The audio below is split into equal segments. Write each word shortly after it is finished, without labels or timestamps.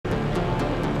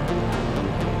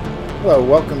Hello,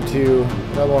 welcome to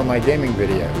another one of my gaming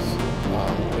videos.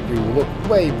 If you look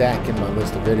way back in my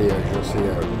list of videos, you'll see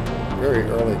a very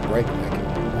early Breakneck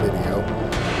video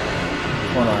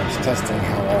when I was testing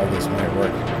how all this might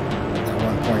work at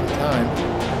one point in time.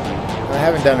 And I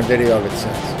haven't done a video of it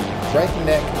since.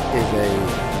 Breakneck is a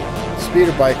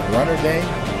speeder bike runner game.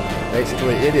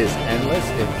 Basically, it is endless.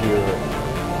 If you're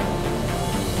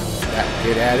that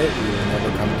good at it, you will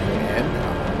never come to an end.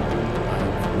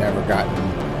 I've never gotten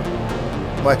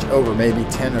much over maybe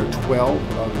 10 or 12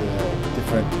 of the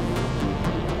different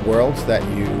worlds that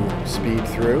you speed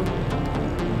through.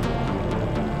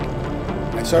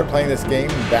 I started playing this game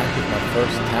back with my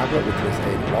first tablet, which was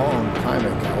a long time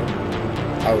ago.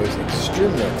 I was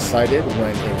extremely excited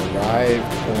when it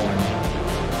arrived on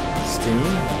Steam,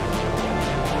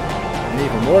 and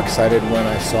even more excited when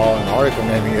I saw an article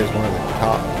naming it as one of the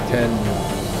top 10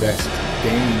 best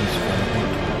games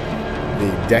from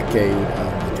the decade of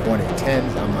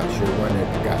 2010s. I'm not sure when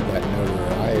it got that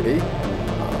notoriety.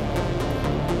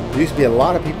 There used to be a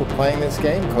lot of people playing this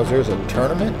game because there's a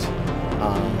tournament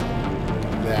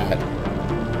that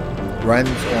runs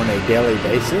on a daily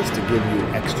basis to give you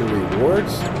extra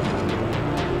rewards.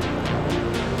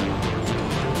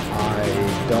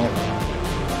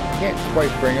 Can't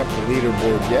quite bring up the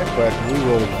leaderboard yet, but we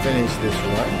will finish this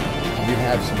run. You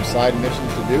have some side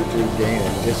missions to do to gain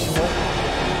additional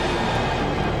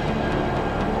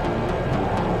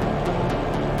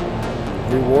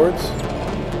rewards.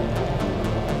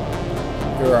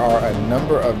 There are a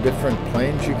number of different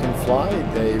planes you can fly.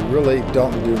 They really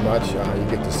don't do much. You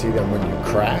get to see them when you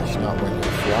crash, not when you're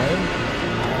flying.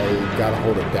 I got a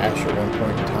hold of Dash at one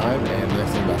point in time, and the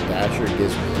nice thing about Dasher, it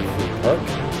gives me a free perk,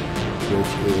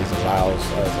 which allows,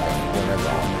 whenever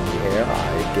I'm in the air, I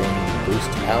gain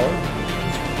boost power.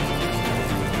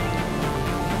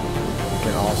 You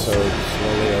can also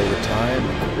slowly over time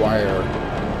acquire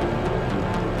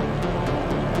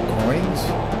coins,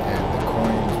 and the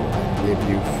coins will give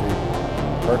you free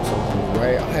perks along the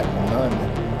way. I have none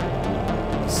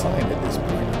assigned at this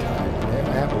point in time, and I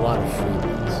have a lot of free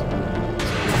ones.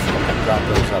 So drop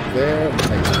those up there,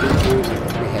 make speed boost.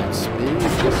 We have speed,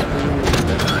 this speed,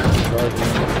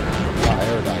 charging,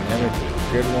 aerodynamic is a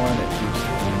good one. It keeps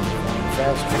the thing going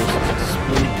faster. This is a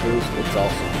speed boost. It's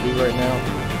also free right now.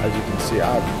 As you can see,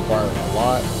 I've acquired a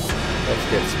lot. Let's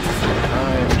get some free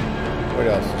time. What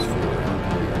else is free around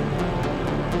here?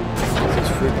 This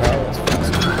is free power. That's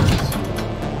fast boosts.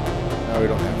 Now we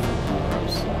don't have free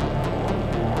power-ups.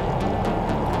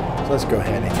 So let's go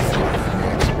ahead and get our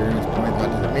free experience points. Not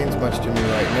that it means much to me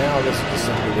right now. This is just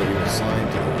simply what you assign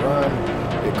to the run.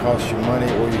 It costs you money,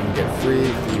 or you can get free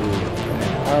through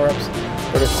power-ups.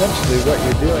 But essentially what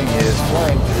you're doing is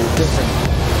flying through different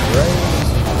terrains.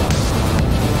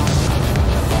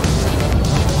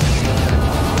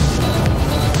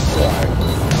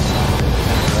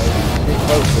 Get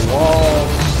close to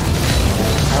walls,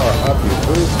 power up your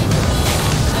boost.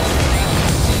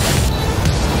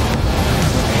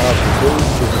 Power up your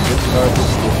boost, you can discharge it,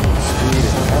 give speed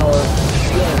and power.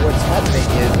 Again, what's happening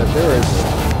is that there is a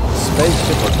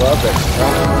spaceship above that's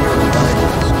tracking you and trying to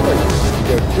destroy you. If you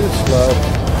go too slow,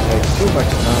 take too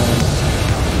much time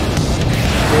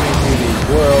getting through these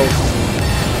worlds,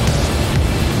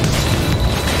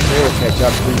 they will catch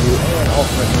up to you and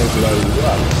ultimately blow you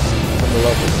up. From the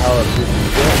local power up you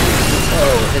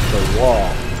hit the wall.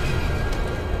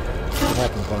 What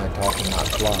happens when I talk and not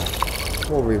fly?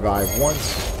 We'll revive once.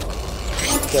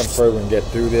 Jump through and get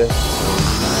through this.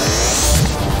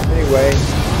 Anyway,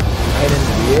 head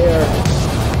into the air.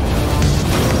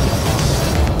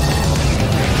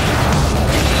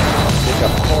 Pick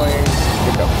up coins,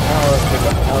 pick up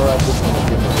power up. This one will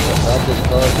give me a rapid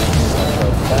charge, this one will go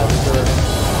faster.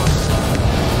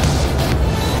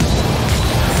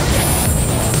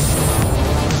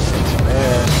 Take some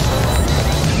air.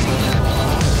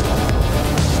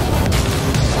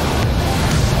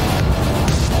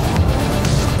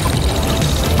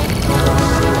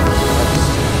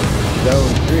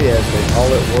 Zone 3, as they call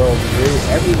it, World 3.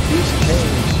 Every piece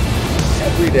change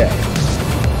every day.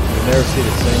 You never see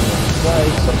the same one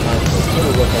twice. Sometimes they sort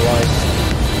of look alike.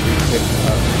 You pick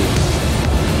up the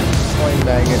coin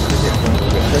magnets to get ones a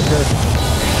bit quicker.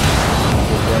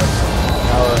 You get some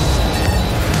power.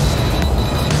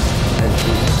 And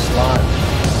choose a slot.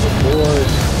 The doors.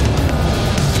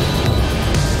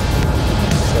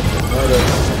 Set the motor.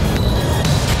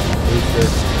 Booster.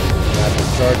 Rapid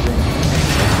charging.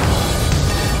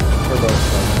 Turbo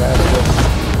faster,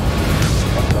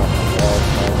 up off the walls,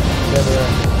 etc.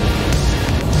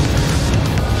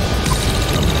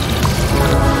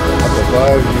 Up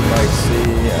above, you might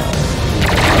see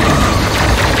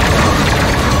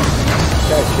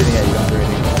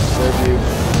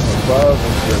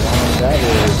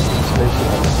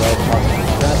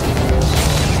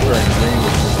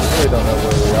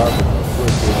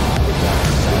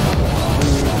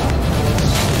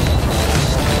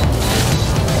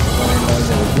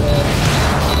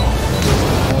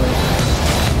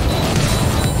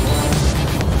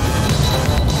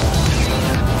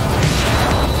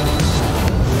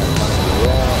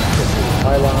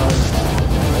pylon.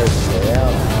 There's the way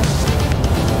out.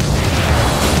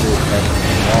 Here's that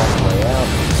long way out.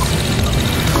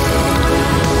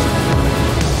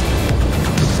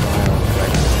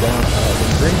 Down. The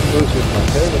green boost is my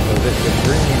favorite, so this the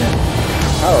green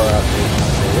power up is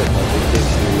my favorite. It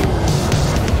gives you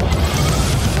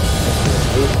a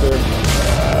booster.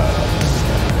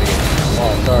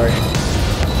 Oh, sorry.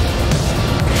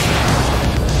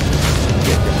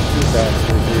 Get too fast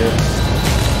through here.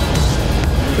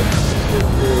 Get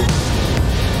through.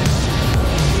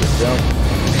 Jump.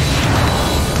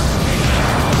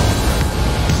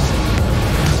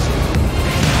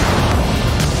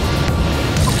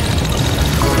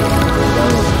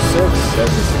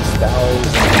 $76,000.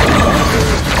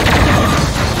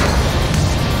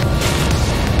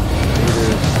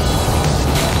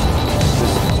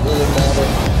 Distance really matter.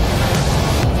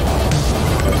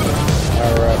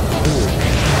 Power up.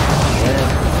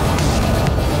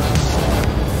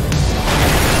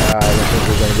 I don't think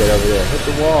we're going to get over there. Hit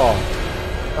the wall.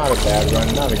 Not a bad run,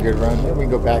 not a good run. Then we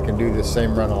can go back and do the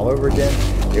same run all over again.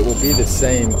 It will be the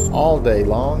same all day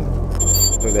long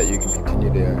so that you can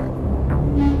continue to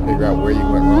figure out where you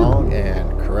went wrong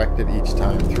and correct it each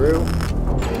time through.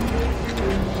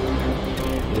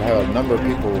 We have a number of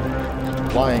people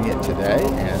flying it today,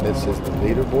 and this is the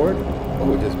leaderboard. But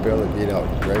we just barely beat out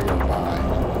Gregor by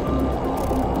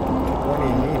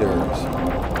 20 meters.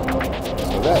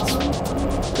 So that's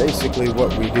basically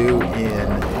what we do in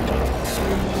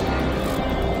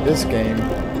this game.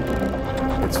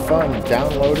 It's fun,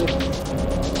 download it.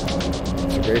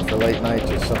 It's great for late night,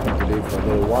 just something to do for a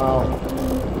little while.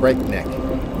 Breakneck.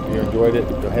 If you enjoyed it,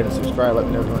 go ahead and subscribe. Let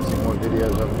me know if you want to see more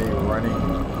videos of me running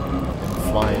and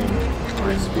flying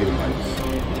my speeder bikes.